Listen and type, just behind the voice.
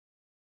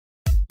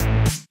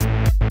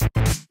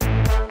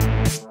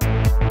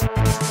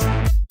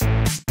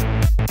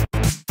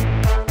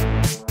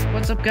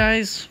up,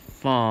 guys?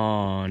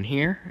 Fawn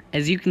here.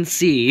 As you can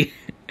see,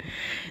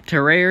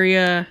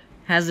 Terraria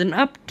has an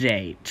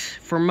update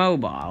for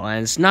mobile,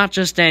 and it's not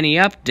just any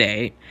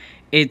update,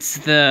 it's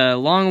the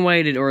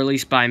long-awaited, or at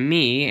least by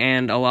me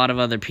and a lot of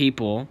other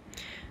people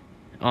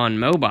on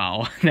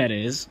mobile, that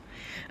is,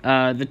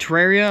 the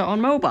Terraria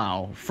on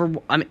mobile.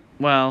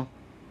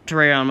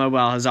 Terraria on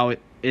mobile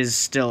is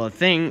still a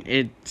thing.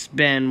 It's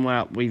been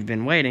what we've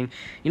been waiting.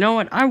 You know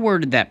what? I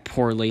worded that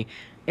poorly.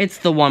 It's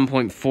the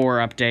 1.4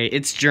 update.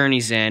 It's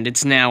Journey's End.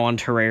 It's now on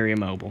Terraria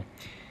Mobile.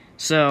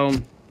 So,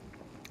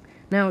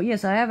 now,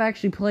 yes, I have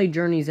actually played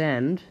Journey's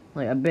End,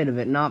 like a bit of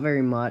it, not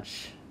very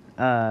much.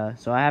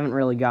 So I haven't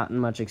really gotten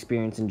much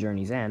experience in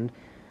Journey's End.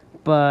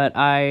 But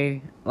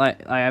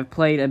I've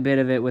played a bit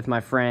of it with my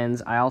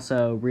friends. I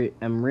also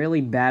am really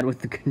bad with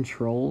the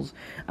controls.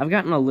 I've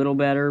gotten a little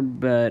better,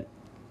 but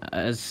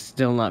it's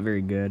still not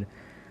very good.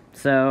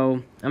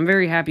 So I'm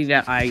very happy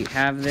that I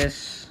have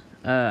this.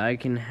 I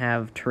can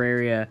have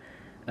Terraria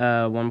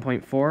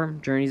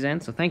 1.4 Journey's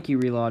End. So thank you,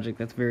 Relogic.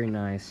 That's very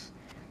nice.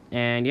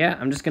 And yeah,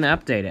 I'm just gonna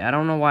update it. I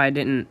don't know why I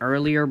didn't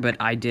earlier, but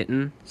I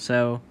didn't.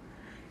 So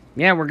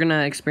yeah, we're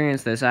gonna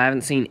experience this. I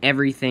haven't seen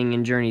everything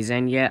in Journey's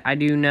End yet. I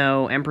do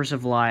know Empress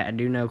of Light, I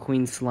do know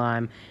Queen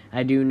Slime,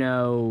 I do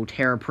know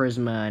Terra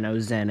Prisma, I know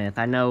Zenith,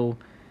 I know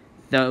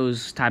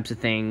those types of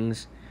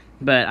things,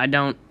 but I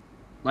don't,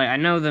 I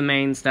know the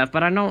main stuff,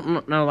 but I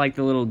don't know,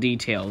 the little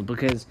details,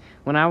 because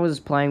when I was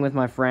playing with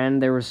my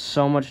friend, there was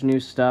so much new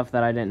stuff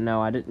that I didn't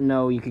know. I didn't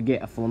know you could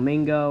get a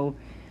flamingo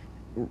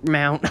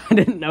mount. I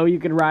didn't know you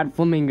could ride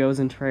flamingos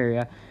in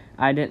Terraria.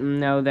 I didn't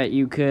know that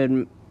you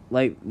could,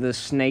 the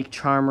snake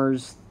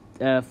charmers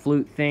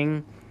flute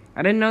thing.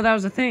 I didn't know that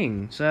was a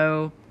thing.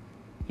 So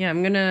yeah,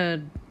 I'm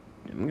gonna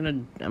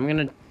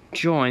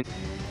join.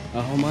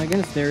 Oh my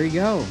goodness, there we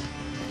go.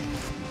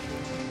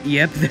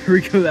 Yep, there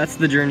we go. That's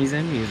the Journey's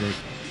End music.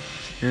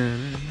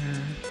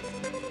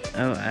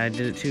 Oh, I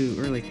did it too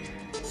early.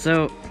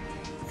 So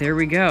there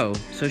we go.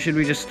 So should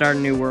we just start a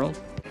new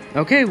world?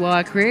 Okay, well,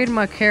 I created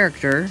my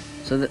character.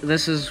 So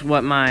this is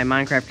what my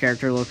Minecraft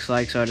character looks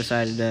like, so I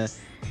decided to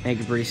make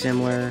it pretty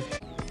similar.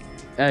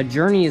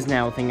 Journey is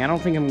now a thing. I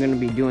don't think I'm going to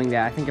be doing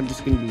that. I think I'm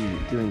just going to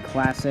be doing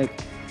classic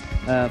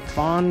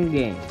Fawn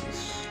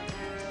games.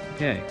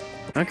 Okay.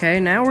 Okay,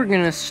 now we're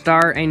going to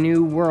start a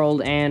new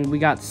world, and we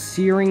got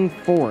Searing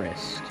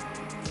Forest.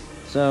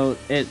 So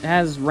it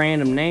has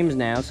random names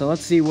now, so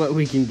let's see what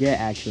we can get,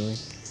 actually.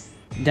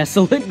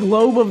 Desolate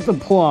Globe of the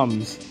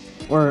Plums.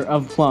 Or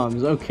of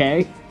Plums,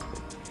 okay.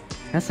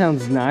 That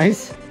sounds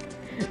nice.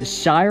 The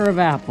Shire of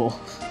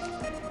Apples.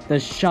 The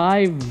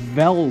Shy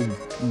Veld.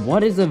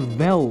 What is a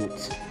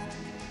Velt?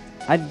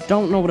 I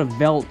don't know what a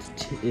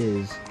Velt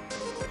is.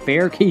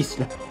 Fair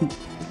Keystone.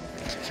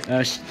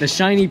 The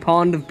Shiny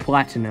Pond of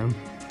Platinum.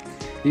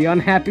 The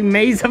Unhappy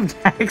Maze of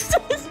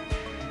Taxes.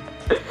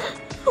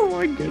 Oh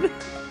my goodness.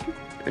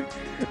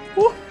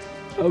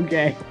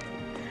 Okay.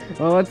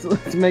 Well,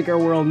 let's make our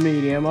world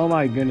medium. Oh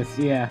my goodness,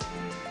 yeah.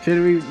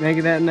 Should we make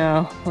it that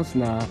now? Let's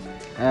not.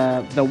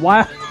 The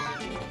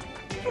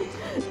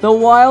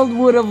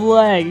Wildwood of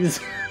Legs.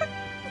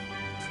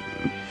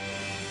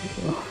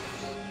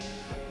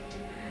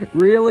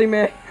 Really,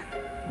 man?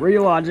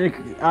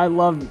 Relogic, I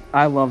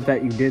love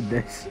that you did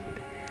this.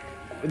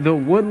 The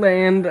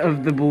Woodland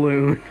of the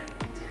Balloon.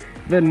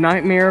 The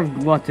Nightmare of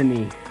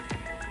Gluttony.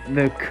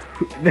 The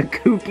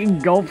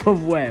Kooky Gulf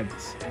of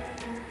Webs.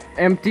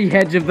 Empty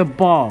Hedge of the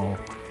Ball.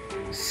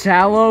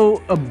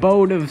 Sallow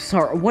Abode of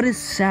Sorrow. What is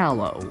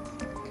Sallow?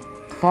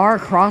 Far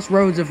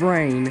Crossroads of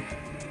Rain.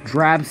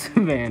 Drab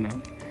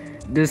Savannah.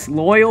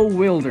 Disloyal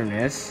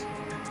Wilderness.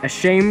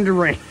 Ashamed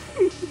Rain.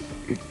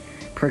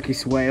 Pricky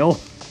Swale.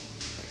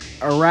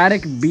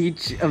 Erratic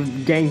Beach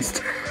of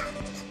Gangsters.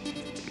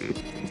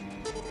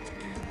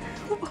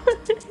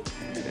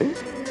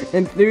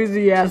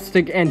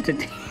 Enthusiastic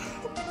Entity.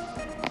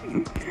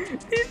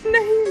 These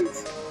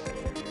names.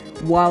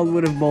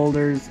 Wildwood of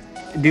Boulders.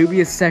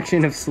 Dubious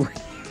Section of Sleep.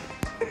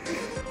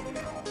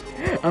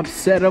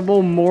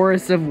 Upsettable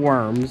Morris of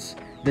Worms.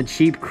 The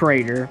Cheap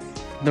Crater.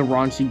 The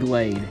Raunchy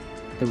Glade.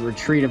 The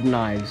Retreat of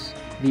Knives.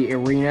 The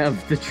Arena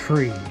of the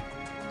Tree.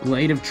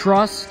 Glade of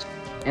Trust.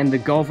 And the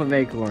Gulf of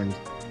Acorns.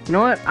 You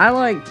know what? I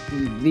like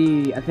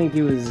I think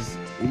it was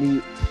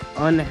the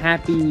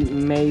Unhappy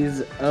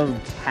Maze of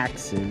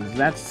Taxes.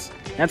 That's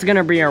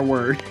gonna be our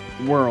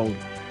world.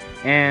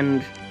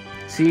 And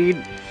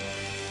seed,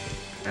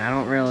 I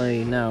don't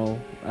really know.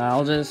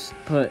 I'll just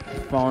put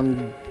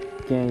Fawn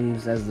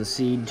games as the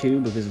seed too,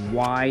 because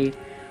why?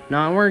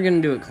 No, we're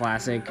gonna do it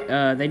classic.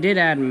 They did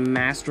add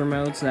master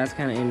mode, so that's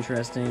kind of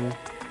interesting.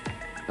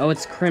 Oh,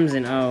 it's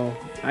Crimson. Oh,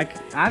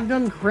 I've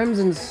done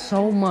Crimson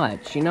so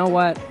much. You know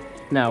what?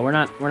 No, we're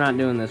not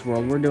doing this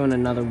world. We're doing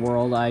another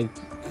world. I've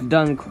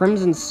done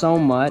Crimson so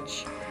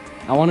much.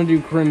 I want to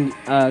do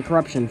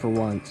Corruption for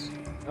once.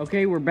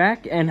 Okay, we're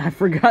back, and I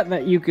forgot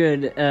that you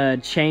could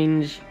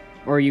change,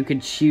 or you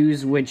could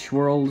choose which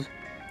world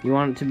you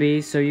want it to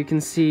be. So you can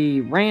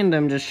see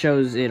random just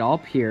shows it all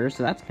pure,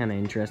 so that's kind of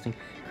interesting.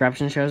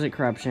 Corruption shows it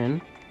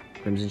Corruption.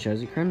 Crimson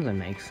shows it Crimson.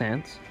 Makes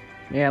sense.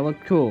 Yeah, it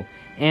looked cool.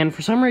 And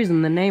for some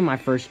reason, the name I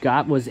first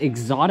got was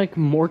Exotic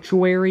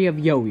Mortuary of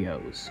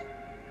Yo-Yos.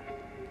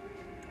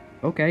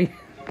 Okay.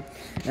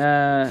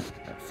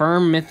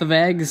 Firm Myth of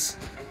Eggs,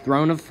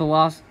 Throne of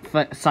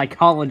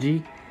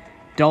Psychology,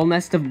 Dull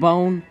Nest of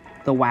Bone,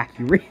 the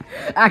Wacky Region.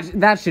 Actually,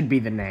 that should be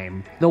the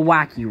name. The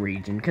Wacky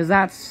Region, because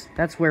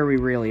that's where we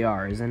really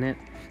are, isn't it?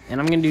 And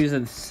I'm gonna use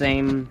the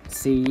same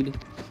seed.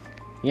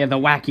 Yeah, the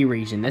Wacky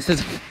Region. This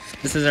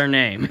is our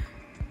name.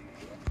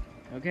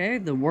 Okay,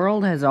 the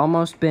world has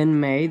almost been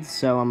made,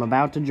 so I'm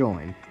about to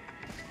join.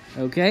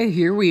 Okay,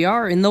 here we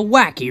are in the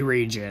Wacky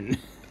Region.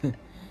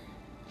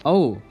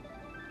 Oh,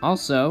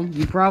 also,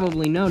 you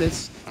probably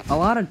noticed a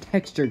lot of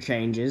texture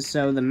changes,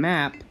 so the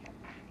map,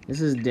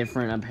 this is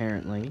different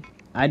apparently.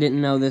 I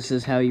didn't know this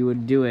is how you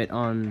would do it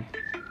on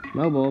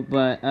mobile,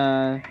 but,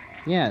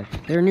 yeah,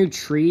 there are new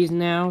trees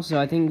now,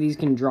 so I think these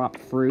can drop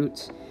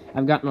fruits.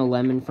 I've gotten a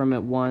lemon from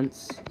it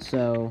once,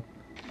 so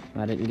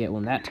I didn't get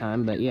one that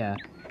time, but yeah.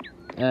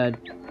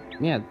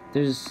 Yeah,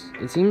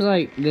 it seems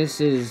like this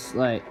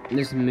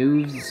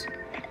moves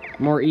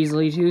more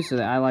easily too, so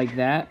I like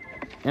that.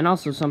 And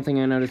also something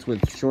I noticed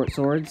with short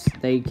swords,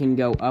 they can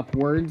go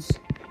upwards.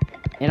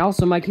 And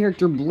also my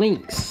character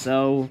blinks,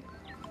 so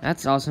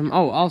that's awesome.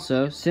 Oh,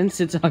 also,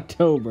 since it's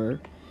October,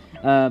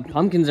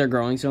 pumpkins are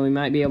growing, so we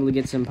might be able to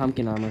get some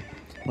pumpkin armor.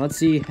 Let's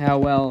see how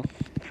well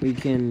we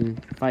can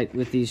fight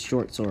with these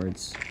short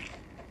swords.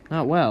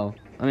 Not well.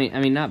 I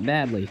mean, not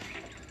badly.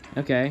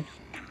 Okay.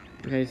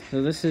 Okay,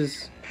 so this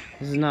is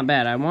not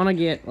bad. I want to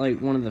get, like,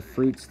 one of the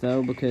fruits,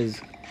 though,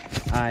 because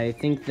I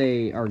think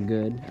they are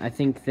good. I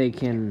think they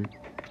can,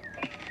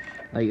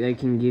 like, they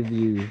can give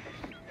you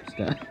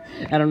stuff.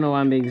 I don't know why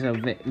I'm being so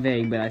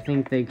vague, but I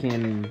think they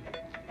can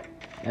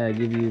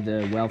give you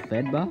the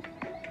well-fed buff.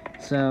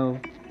 So,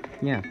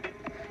 yeah.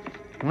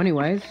 Well,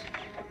 anyways,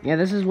 yeah,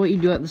 this is what you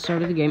do at the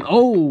start of the game.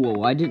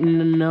 Oh, I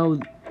didn't know.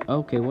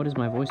 Okay, what is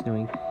my voice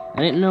doing? I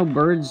didn't know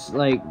birds,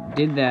 like,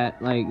 did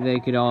that. Like, they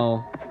could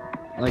all,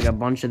 like, a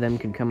bunch of them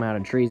could come out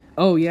of trees.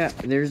 Oh, yeah,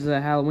 there's the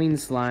Halloween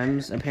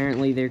slimes.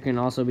 Apparently, there can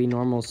also be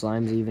normal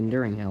slimes even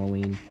during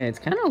Halloween. It's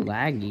kind of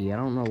laggy. I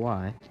don't know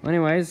why. Well,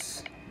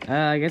 anyways,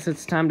 I guess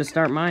it's time to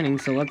start mining,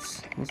 so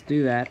let's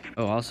do that.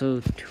 Oh,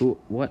 also,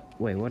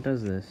 wait, what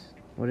does this?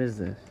 What is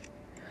this?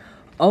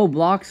 Oh,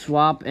 block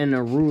swap and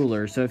a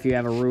ruler. So if you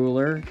have a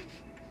ruler...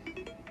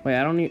 Wait,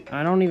 I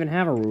don't even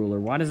have a ruler.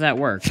 Why does that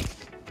work?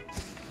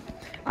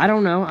 I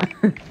don't know.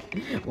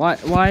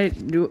 Why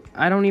do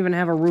I don't even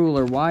have a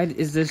ruler? Why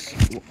is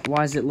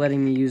it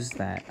letting me use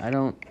that? I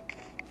don't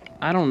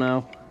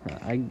know.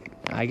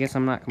 I guess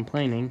I'm not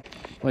complaining.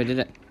 Wait, did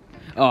it?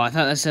 Oh, I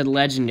thought that said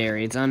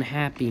legendary. It's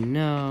unhappy.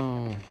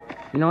 No.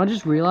 You know, I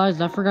just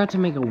realized I forgot to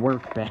make a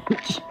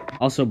workbench.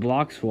 Also,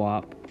 block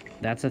swap.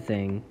 That's a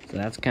thing. So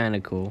that's kind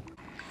of cool.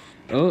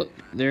 Oh,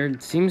 there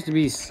seems to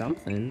be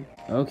something.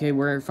 Okay,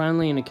 we're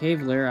finally in a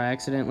cave lair. I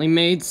accidentally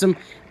made some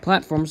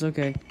platforms.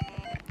 Okay.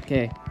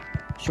 Okay.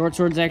 Short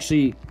swords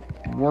actually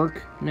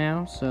work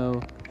now,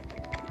 so...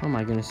 Oh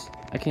my goodness.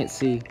 I can't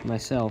see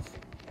myself.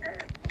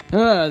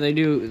 They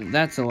do.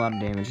 That's a lot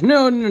of damage.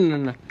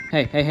 No.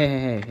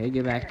 Hey,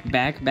 get back.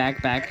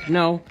 Back.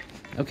 No.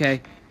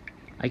 Okay.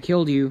 I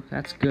killed you.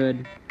 That's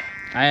good.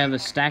 I have a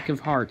stack of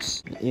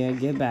hearts. Yeah,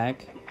 get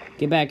back.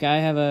 Get back. I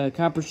have a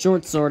copper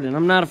short sword, and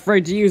I'm not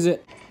afraid to use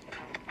it.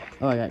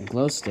 Oh, I got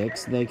glow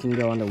sticks. They can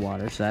go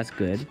underwater, so that's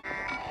good.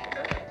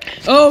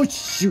 Oh,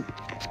 shoot.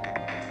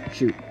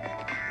 Shoot.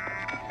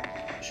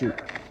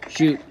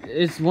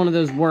 It's one of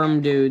those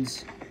worm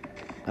dudes.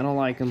 I don't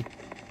like him.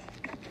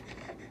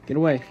 Get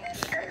away.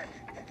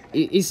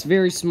 He's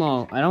very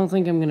small. I don't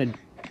think I'm gonna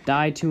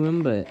die to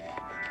him, but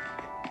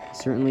it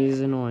certainly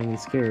is annoying and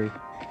scary.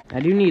 I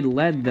do need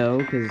lead, though,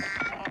 because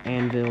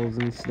anvils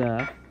and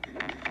stuff.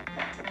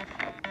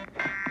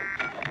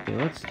 Okay,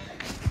 let's...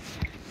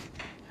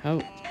 How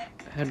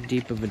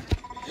deep of a...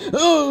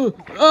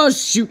 Oh,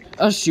 shoot!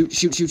 Shoot.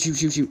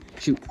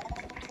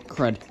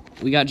 Crud.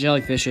 We got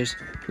jellyfishes.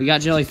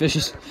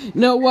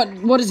 No,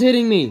 what is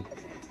hitting me?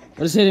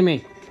 What is hitting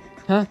me?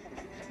 Huh?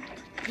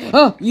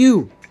 Oh,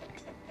 you!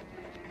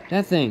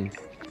 That thing.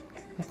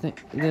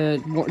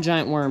 The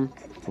giant worm.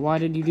 Why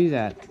did you do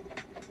that?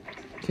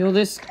 Kill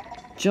this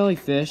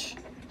jellyfish.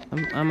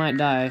 I might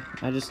die.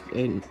 I just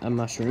ate a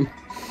mushroom.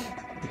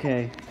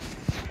 Okay.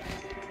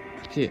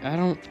 Okay,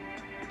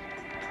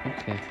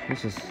 Okay,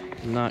 this is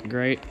not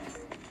great.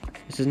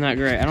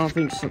 I don't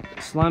think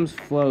slimes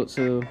float,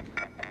 so...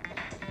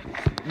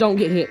 Don't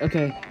get hit.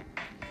 Okay.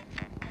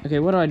 Okay,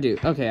 what do I do?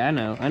 Okay, I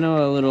know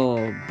a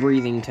little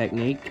breathing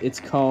technique. It's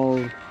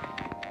called,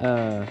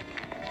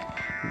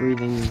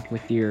 breathing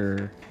with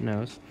your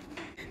nose.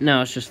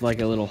 No, it's just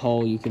like a little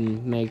hole you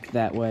can make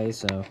that way,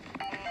 so...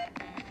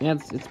 Yeah,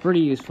 it's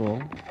pretty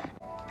useful.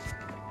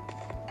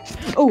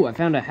 Oh, I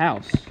found a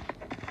house.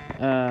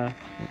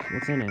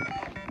 What's in it?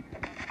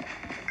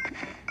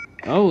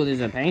 Oh,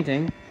 there's a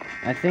painting.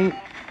 I think...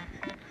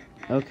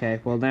 Okay,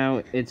 well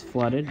now it's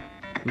flooded.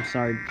 I'm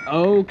sorry.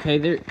 Okay,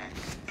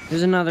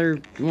 there's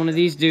another one of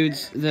these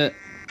dudes. The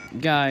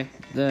guy,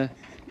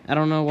 I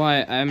don't know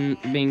why I'm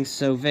being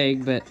so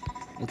vague, but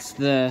It's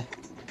the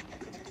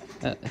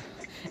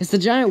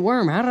giant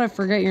worm. How did I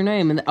forget your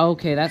name? And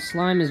okay, that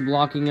slime is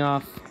blocking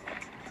off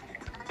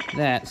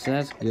that, so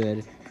that's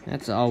good.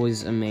 That's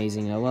always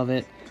amazing. I love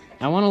it.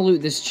 I want to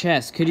loot this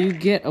chest. Could you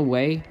get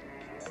away?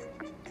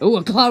 Oh,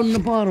 a cloud in a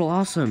bottle.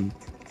 Awesome.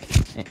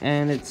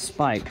 And it's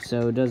spiked,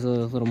 so it does a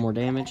little more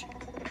damage.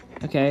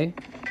 Okay.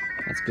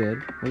 That's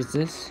good. What is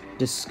this?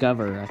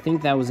 Discover. I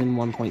think that was in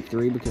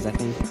 1.3 because I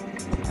think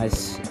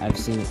I've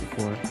seen it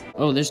before.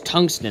 Oh, there's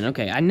tungsten.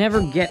 Okay, I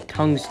never get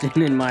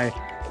tungsten in my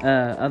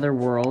other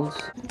worlds.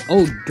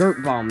 Oh,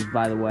 dirt bombs,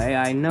 by the way.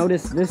 I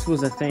noticed this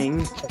was a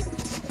thing.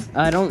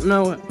 I don't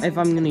know if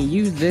I'm gonna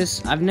use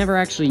this. I've never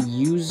actually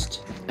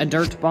used a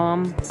dirt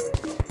bomb.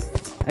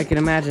 I can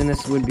imagine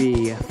this would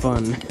be a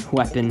fun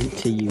weapon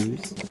to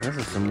use. This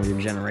is some weird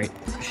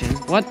generation.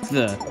 What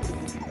the?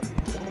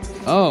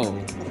 Oh.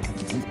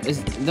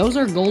 Those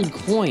are gold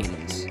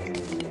coins.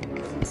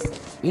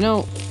 You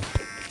know,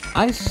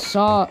 I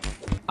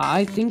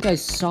think I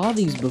saw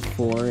these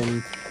before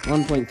in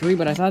 1.3,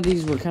 but I thought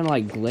these were kind of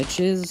like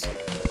glitches.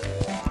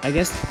 I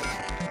guess,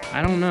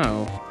 I don't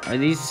know. Are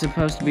these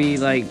supposed to be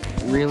like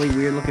really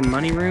weird looking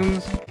money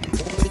rooms?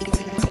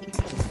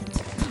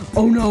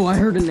 Oh no, I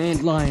heard an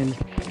antlion.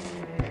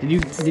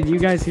 Did you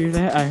guys hear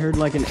that? I heard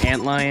like an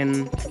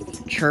antlion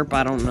chirp.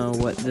 I don't know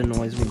what the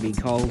noise would be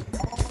called.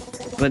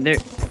 But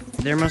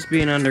there must be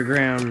an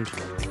underground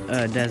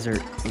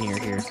desert near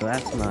here, so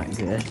that's not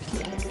good.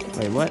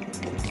 Wait, what?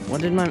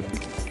 What did my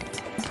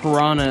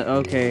piranha?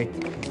 Okay,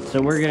 so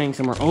we're getting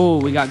somewhere.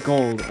 Oh, we got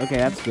gold. Okay,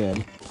 that's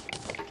good.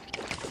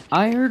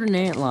 I heard an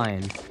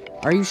antlion.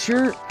 Are you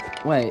sure?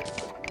 Wait,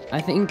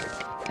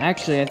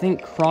 actually, I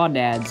think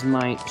crawdads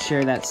might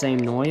share that same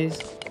noise.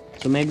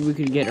 So maybe we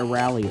could get a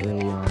rally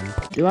early on.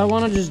 Do I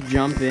want to just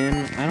jump in?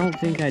 I don't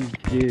think I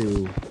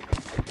do.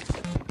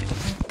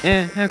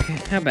 Okay,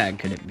 how bad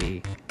could it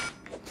be?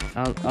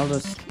 I'll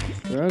just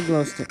throw a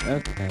glow stick.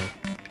 Okay.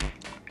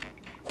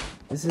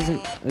 This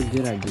isn't a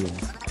good idea.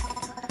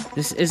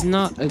 This is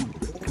not a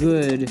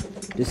good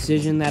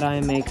decision that I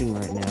am making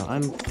right now.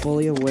 I'm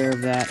fully aware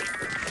of that.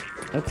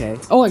 Okay.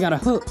 Oh, I got a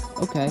hook.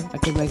 Okay, I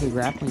could make a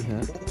grappling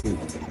hook.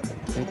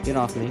 Okay, get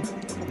off me.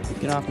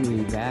 Get off me,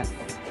 you bat.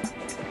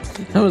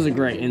 That was a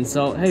great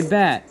insult. Hey,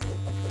 bat.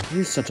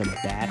 You're such a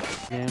bat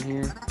down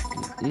here.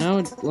 No,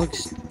 it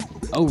looks...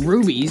 Oh,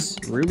 rubies.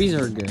 Rubies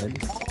are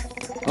good.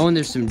 Oh, and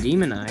there's some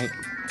demonite.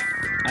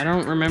 I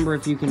don't remember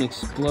if you can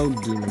explode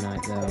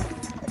demonite, though.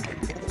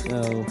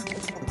 So,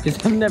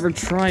 because I've never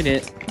tried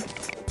it.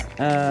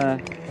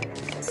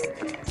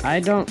 I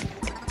don't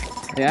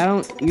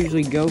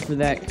usually go for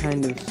that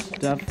kind of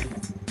stuff,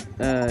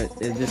 at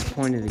this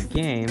point of the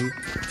game.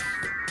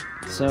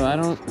 So, I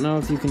don't know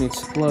if you can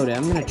explode it.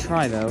 I'm gonna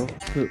try, though.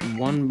 Put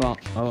one bomb...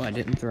 Oh, I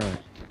didn't throw it.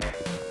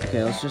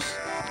 Okay, let's just...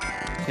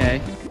 Okay.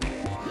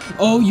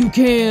 Oh, you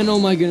can! Oh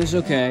my goodness,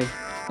 okay.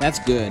 That's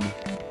good.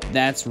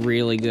 That's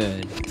really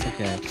good.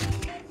 Okay.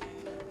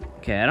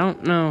 Okay, I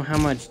don't know how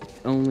much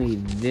only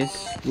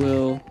this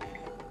will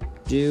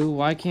do.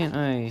 Why can't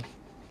I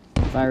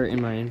fire it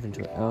in my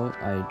inventory? Oh,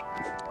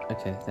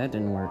 okay, that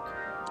didn't work.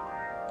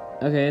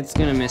 Okay, it's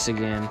gonna miss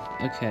again.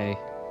 Okay.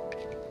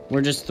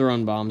 We're just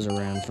throwing bombs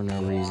around for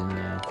no reason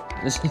now.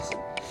 This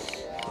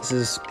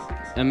is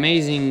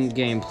amazing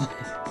gameplay.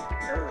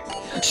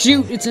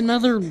 Shoot, it's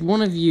another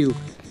one of you.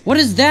 What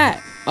is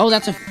that? Oh,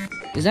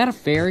 is that a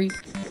fairy?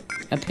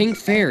 A pink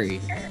fairy.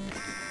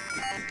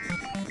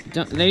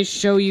 They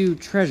show you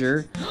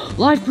treasure.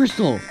 Life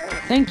crystal!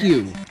 Thank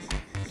you.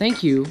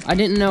 Thank you. I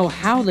didn't know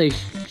how they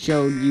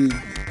showed you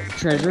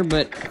treasure,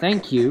 but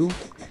thank you.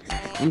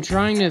 I'm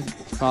trying to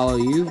follow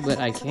you, but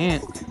I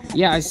can't.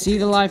 Yeah, I see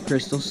the life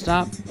crystal.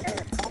 Stop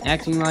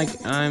acting like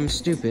I'm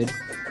stupid.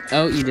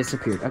 Oh, you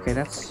disappeared. Okay,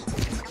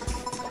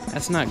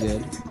 that's not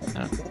good.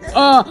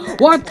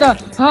 What the?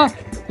 Huh?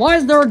 Why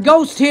is there a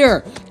ghost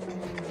here?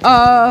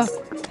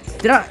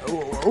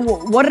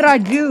 What did I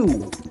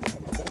do?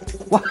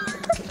 What?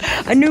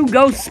 I knew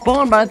ghosts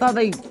spawn, but I thought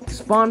they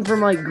spawned from,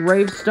 like,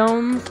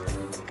 gravestones.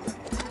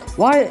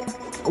 Why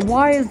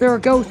is there a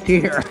ghost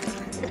here?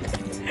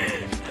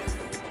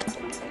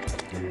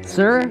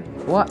 Sir?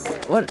 What?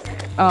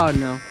 Oh,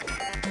 no.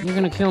 You're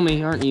gonna kill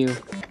me, aren't you?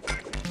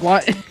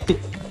 What?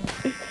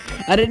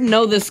 I didn't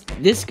know this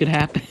could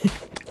happen.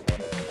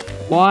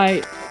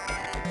 Why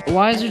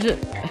is it just...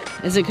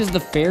 Is it because the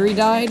fairy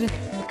died?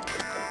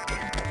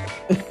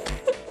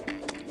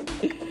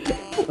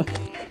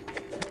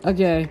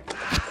 Okay.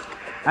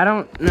 I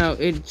don't know,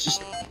 it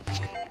just...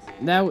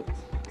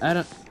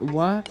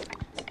 What?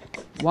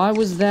 Why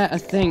was that a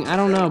thing? I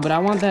don't know, but I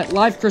want that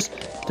life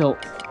crystal.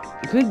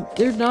 Could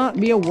there not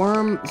be a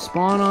worm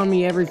spawn on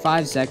me every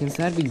 5 seconds?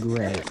 That'd be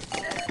great.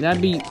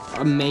 That'd be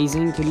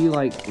amazing. Could you,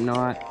 like,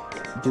 not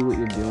do what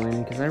you're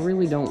doing? Because I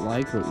really don't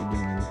like what you're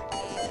doing.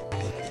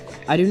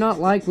 I do not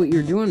like what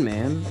you're doing,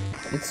 man.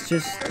 It's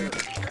just...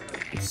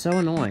 It's so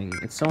annoying.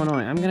 It's so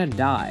annoying. I'm gonna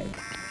die.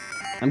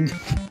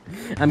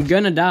 I'm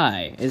gonna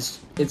die. It's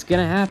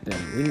gonna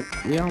happen.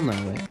 We all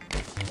know it.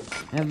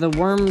 Have the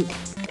worm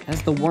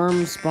Has the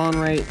worm spawn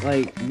rate,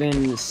 like,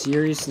 been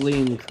seriously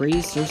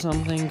increased or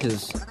something?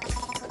 Because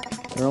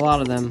there are a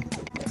lot of them.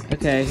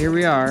 Okay, here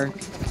we are.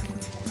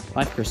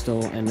 Life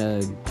crystal and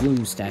a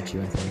gloom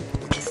statue, I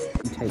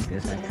think. Take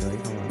this, actually.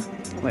 Hold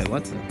on. Wait,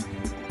 what's it?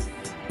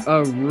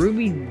 A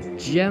ruby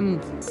gem...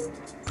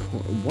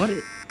 What?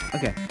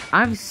 Okay,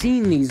 I've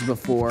seen these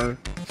before,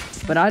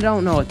 but I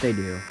don't know what they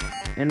do.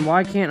 And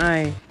why can't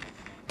I...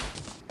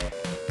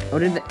 Oh,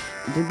 did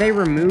they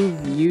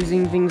remove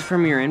using things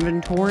from your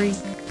inventory?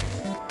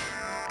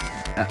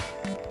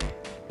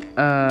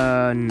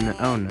 No,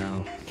 oh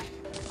no.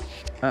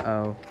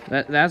 Uh-oh.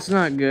 That's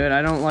not good.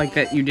 I don't like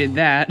that you did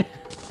that.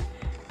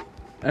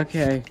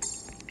 Okay.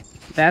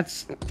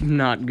 That's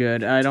not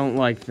good. I don't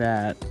like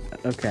that.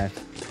 Okay.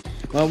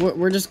 Well,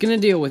 we're just gonna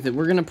deal with it.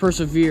 We're gonna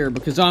persevere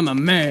because I'm a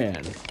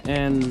man.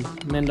 And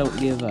men don't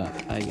give up,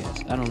 I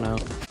guess. I don't know.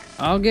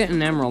 I'll get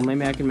an emerald.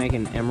 Maybe I can make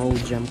an emerald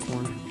gem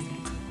corn.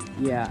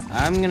 Yeah,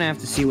 I'm gonna have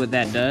to see what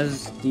that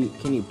does.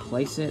 Can you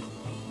place it?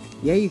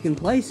 Yeah, you can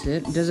place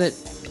it. Does it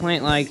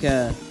plant like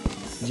a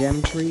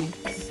gem tree?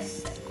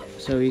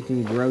 So you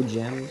can grow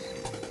gems?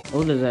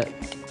 Oh, there's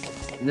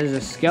a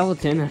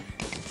skeleton.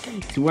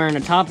 He's wearing a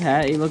top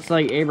hat. He looks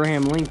like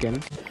Abraham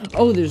Lincoln.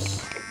 Oh,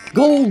 there's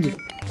gold!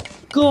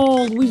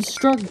 Gold! We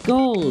struck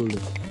gold!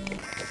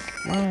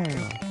 Wow.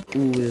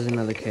 Ooh, there's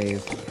another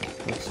cave.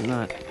 Let's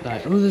not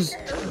die. Oh, there's...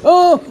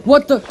 Oh!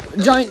 What the...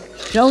 Giant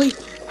Shelly?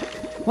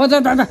 What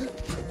the...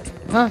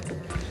 Huh?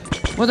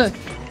 What the...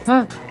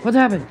 Huh? What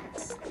happened?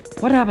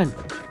 What happened?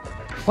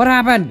 What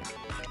happened?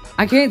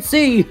 I can't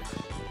see!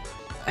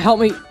 Help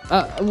me.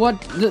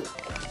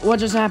 What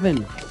just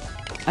happened?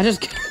 I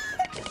just...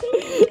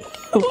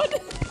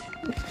 What?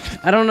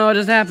 I don't know what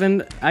just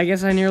happened. I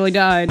guess I nearly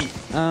died.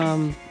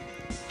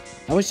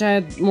 I wish I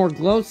had more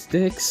glow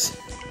sticks.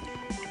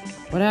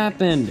 What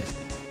happened?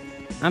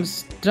 I'm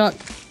stuck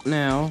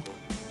now.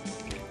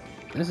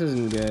 This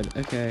isn't good.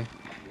 Okay.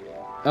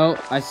 Oh,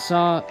 I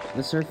saw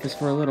the surface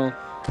for a little.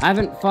 I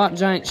haven't fought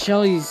giant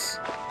shellies.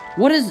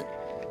 What is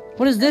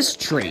this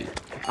tree?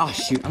 Oh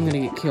shoot, I'm gonna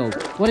get killed.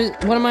 What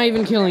am I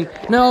even killing?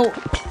 No!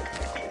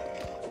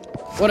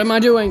 What am I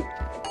doing?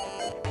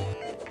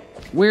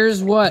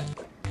 Where's what?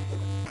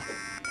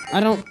 I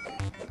don't...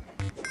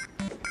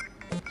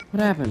 What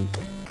happened?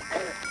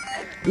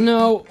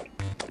 No.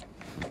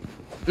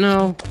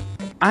 No.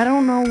 I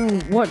don't know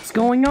what's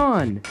going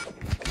on.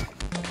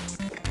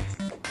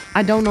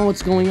 I don't know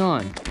what's going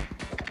on.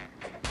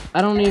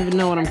 I don't even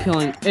know what I'm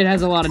killing. It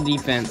has a lot of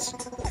defense.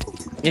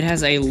 It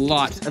has a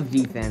lot of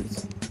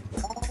defense.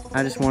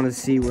 I just want to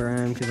see where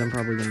I am because I'm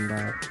probably gonna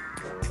die.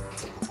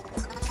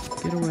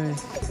 Get away.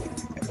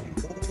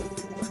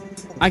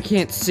 I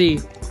can't see.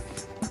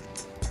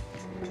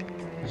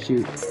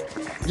 Shoot.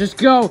 Just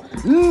go!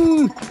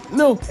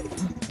 No!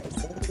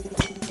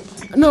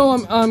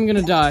 No, I'm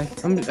gonna die.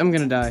 I'm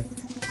gonna die.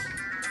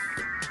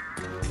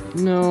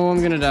 No,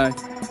 I'm gonna die.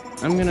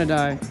 I'm gonna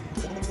die.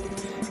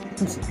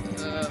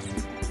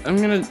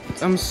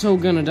 I'm so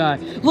gonna die.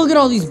 Look at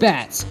all these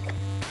bats!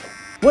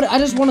 What? I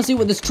just want to see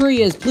what this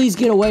tree is. Please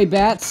get away,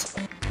 bats.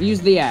 Use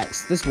the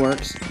axe. This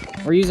works.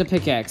 Or use a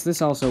pickaxe.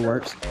 This also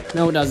works.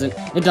 No, it doesn't.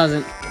 It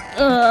doesn't.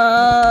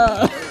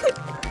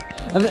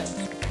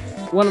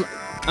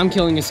 I'm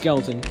killing a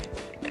skeleton.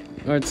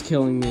 Or it's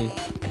killing me.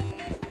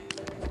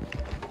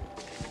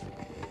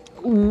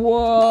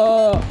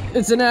 Whoa!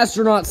 It's an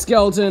astronaut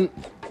skeleton.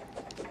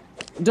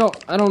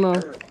 I don't know.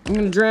 I'm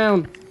gonna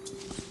drown.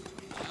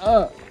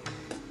 I'm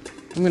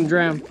gonna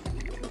drown.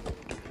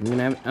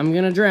 I'm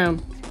gonna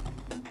drown.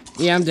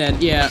 Yeah, I'm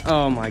dead. Yeah.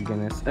 Oh my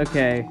goodness.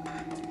 Okay.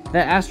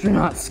 That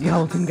astronaut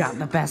skeleton got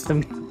the best of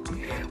me.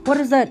 What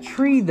is that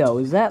tree though?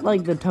 Is that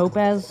like the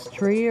topaz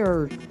tree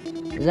or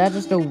is that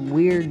just a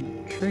weird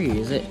tree?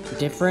 Is it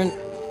different?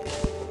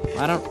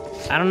 I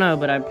don't know,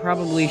 but I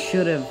probably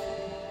should have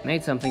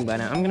made something by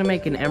now. I'm gonna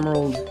make an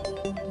emerald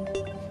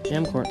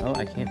gem core. Oh,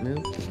 I can't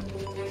move.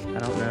 I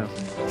don't know.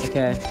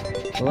 Okay.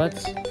 Well,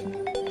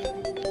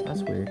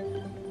 that's weird.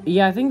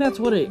 Yeah, I think that's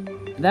what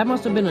that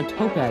must have been a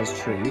topaz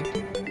tree.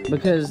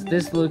 Because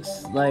this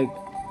looks like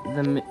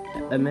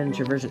a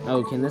miniature version.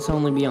 Oh, can this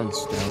only be on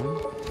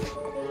stone?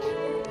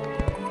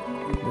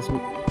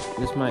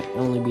 This might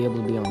only be able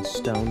to be on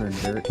stone or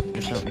dirt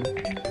or something.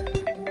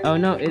 Oh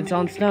no, it's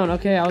on stone.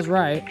 Okay, I was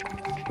right.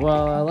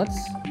 Well, let's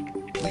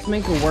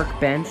make a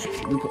workbench.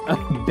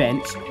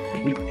 Bench.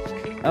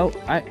 Oh,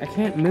 I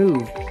can't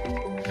move.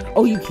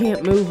 Oh, you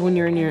can't move when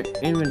you're in your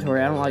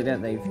inventory. I don't like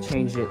that they've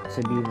changed it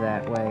to be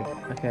that way.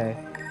 Okay.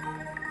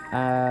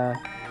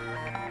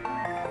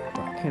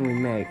 What can we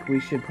make? We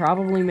should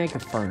probably make a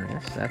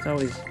furnace. That's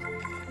always...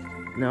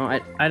 No,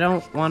 I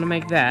don't want to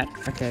make that.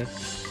 Okay.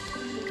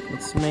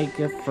 Let's make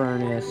a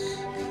furnace.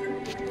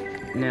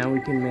 Now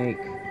we can make...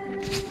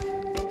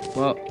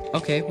 Well,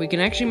 okay, we can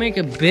actually make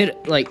a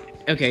bit, like...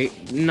 Okay,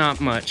 not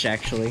much,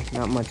 actually.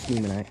 Not much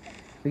demonite.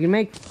 We can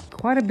make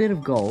quite a bit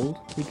of gold.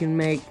 We can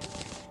make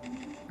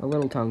a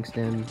little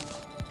tungsten.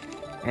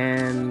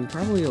 And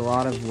probably a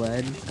lot of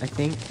lead, I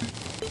think.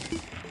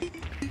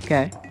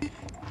 Okay.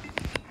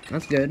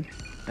 That's good.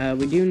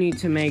 We do need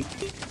to make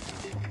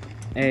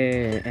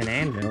an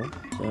anvil.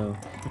 So,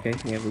 okay,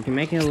 yeah, we can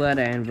make a lead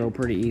anvil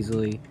pretty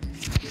easily.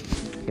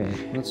 Okay,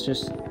 let's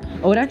just...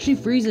 Oh, it actually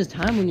freezes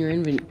time when you're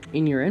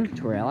in your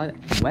inventory. I like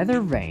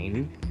weather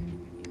vane.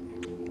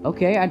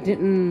 Okay, I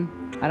don't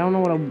know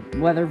what a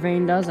weather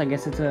vane does. I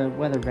guess it's a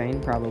weather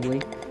vane,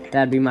 probably.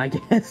 That'd be my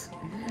guess.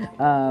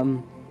 I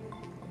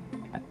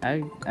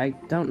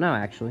don't know,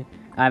 actually.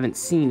 I haven't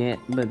seen it,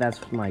 but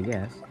that's my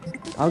guess.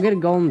 I'll get a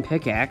golden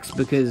pickaxe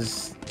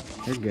because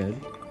they're good.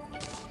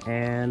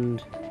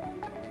 And...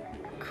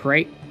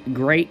 Great.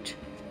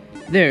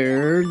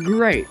 They're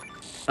great.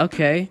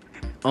 Okay.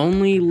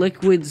 Only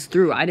liquids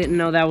through. I didn't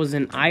know that was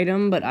an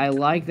item, but I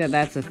like that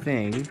that's a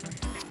thing.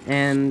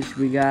 And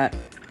we got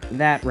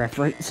that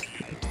reference.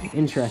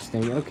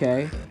 Interesting.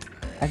 Okay.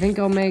 I think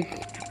I'll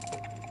make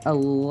a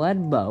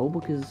lead bow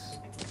because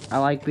I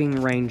like being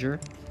a ranger.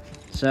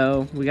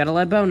 So, we got a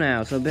lead bow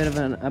now, so a bit of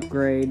an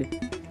upgrade.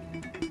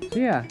 So,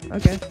 yeah,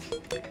 okay.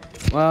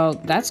 Well,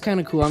 that's kind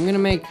of cool. I'm gonna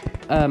make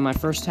my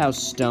first house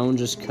stone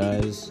just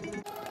cuz.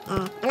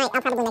 I'll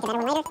probably make a better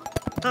one later.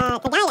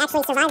 The guy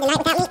actually survived the night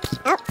without me.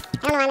 Oh,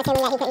 I don't know, I'm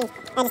assuming that he couldn't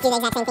just do the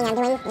exact same thing I'm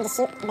doing and just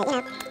shoot, but you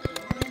know.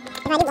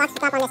 If I do blocks to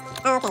stop on this,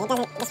 oh, okay, it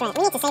doesn't destroy it.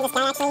 We need to save this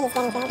guy, actually, he's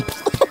getting killed.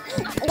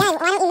 Guy, why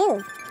don't you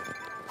move?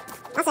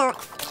 Also, I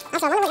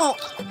wonder what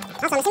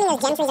I'm assuming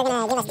those gem trees are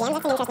gonna give us gems.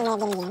 That's an interesting way of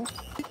giving gems.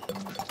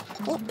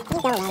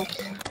 Please go away.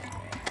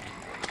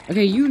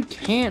 Okay, you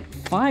can't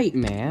fight,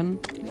 man.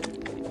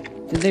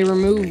 Did they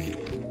remove...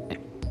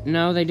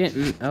 No, they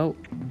didn't. Oh,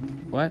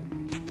 what?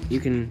 You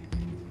can...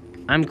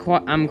 I'm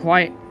quite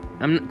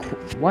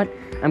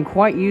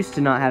used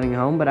to not having a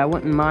home, but I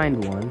wouldn't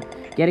mind one.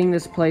 Getting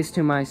this place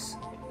to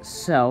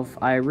myself,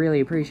 I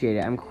really appreciate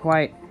it. I'm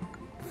quite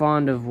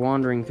fond of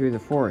wandering through the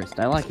forest.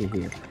 I like it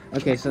here.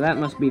 Okay, so that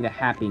must be the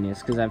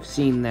happiness, because I've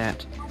seen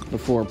that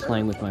before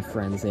playing with my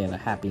friends. They have a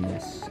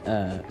happiness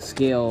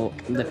scale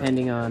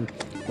depending on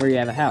where you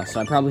have a house.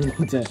 So I probably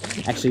need to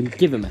actually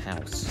give him a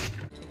house.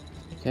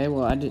 Okay,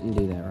 well, I didn't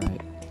do that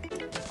right.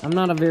 I'm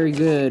not a very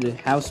good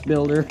house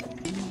builder.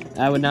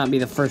 I would not be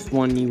the first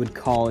one you would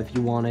call if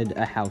you wanted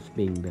a house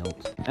being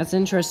built. That's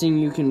interesting,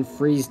 you can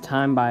freeze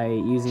time by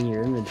using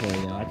your inventory,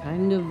 though. I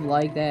kind of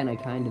like that, and I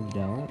kind of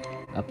don't.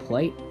 A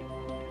plate?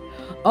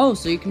 Oh,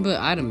 so you can put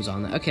items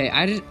on that. Okay,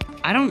 I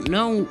don't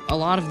know a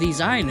lot of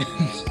these items.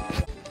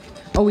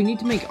 Oh, we need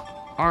to make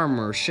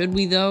armor. Should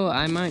we, though?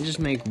 I might just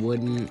make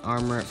wooden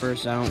armor at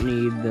first. I don't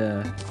need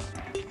the...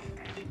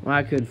 Well,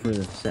 I could for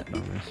the set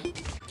bonus.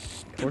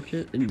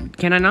 Torches?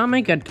 Can I not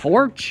make a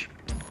torch?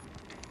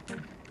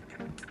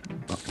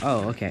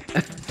 Oh, okay.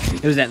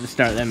 It was at the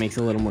start. That makes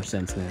a little more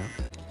sense now.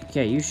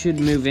 Okay, you should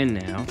move in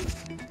now.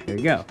 There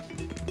you go.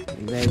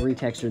 They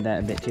retextured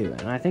that a bit too.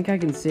 And I think I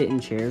can sit in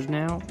chairs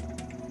now.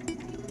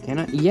 Can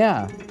I?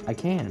 Yeah, I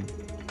can.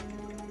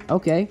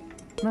 Okay,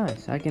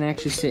 nice. I can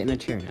actually sit in a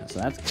chair now, so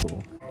that's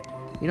cool.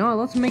 You know what?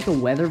 Let's make a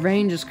weather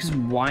vane just because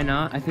why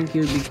not? I think it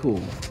would be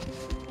cool.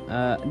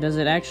 Does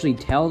it actually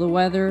tell the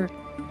weather?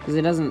 Because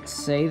it doesn't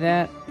say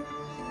that.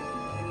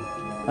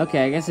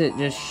 Okay, I guess it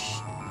just...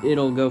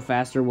 It'll go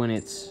faster when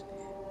it's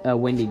a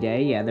windy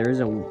day. Yeah, there's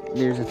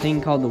a thing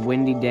called the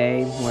windy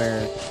day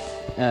where,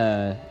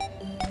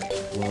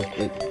 well,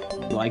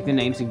 like the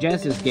name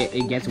suggests,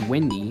 it gets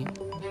windy.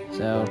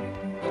 So,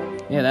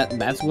 yeah,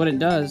 that's what it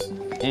does.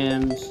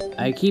 And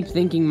I keep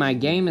thinking my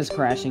game is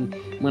crashing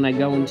when I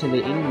go into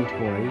the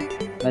inventory.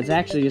 That's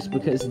actually just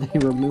because they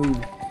remove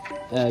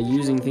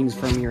using things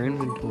from your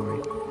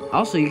inventory.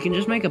 Also, you can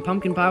just make a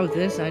pumpkin pie with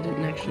this. I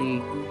didn't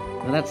actually...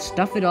 Well, that's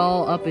stuff it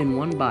all up in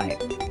one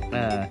bite.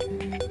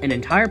 An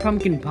entire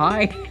pumpkin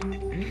pie?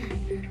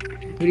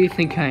 Who do you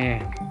think I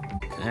am?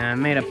 I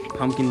made a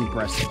pumpkin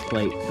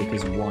breastplate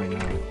because why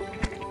not?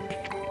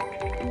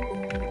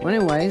 Well,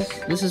 anyways,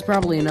 this is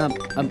probably an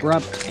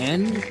abrupt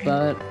end,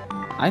 but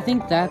I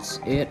think that's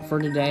it for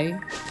today.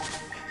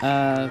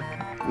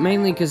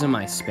 Mainly because of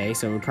my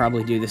space. I would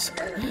probably do this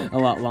a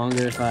lot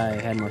longer if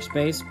I had more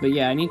space. But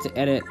yeah, I need to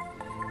edit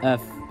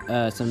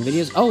some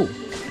videos. Oh,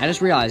 I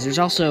just realized there's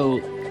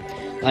also,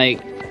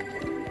 like,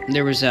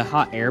 there was a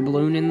hot air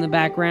balloon in the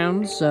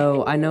background,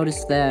 so I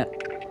noticed that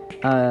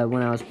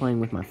when I was playing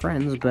with my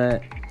friends,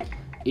 but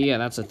yeah,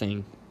 that's a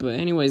thing. But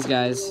anyways,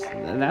 guys,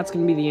 that's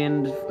gonna be the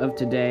end of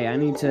today. I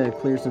need to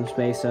clear some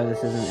space so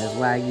this isn't as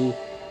laggy,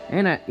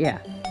 and yeah,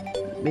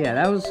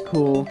 that was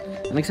cool.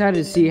 I'm excited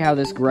to see how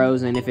this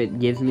grows and if it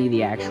gives me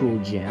the actual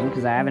gem,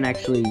 because I haven't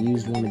actually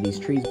used one of these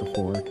trees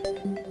before.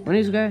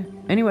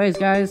 Anyways,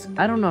 guys,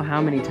 I don't know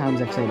how many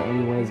times I've said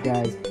anyways,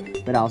 guys,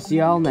 but I'll see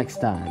y'all next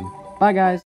time. Bye, guys.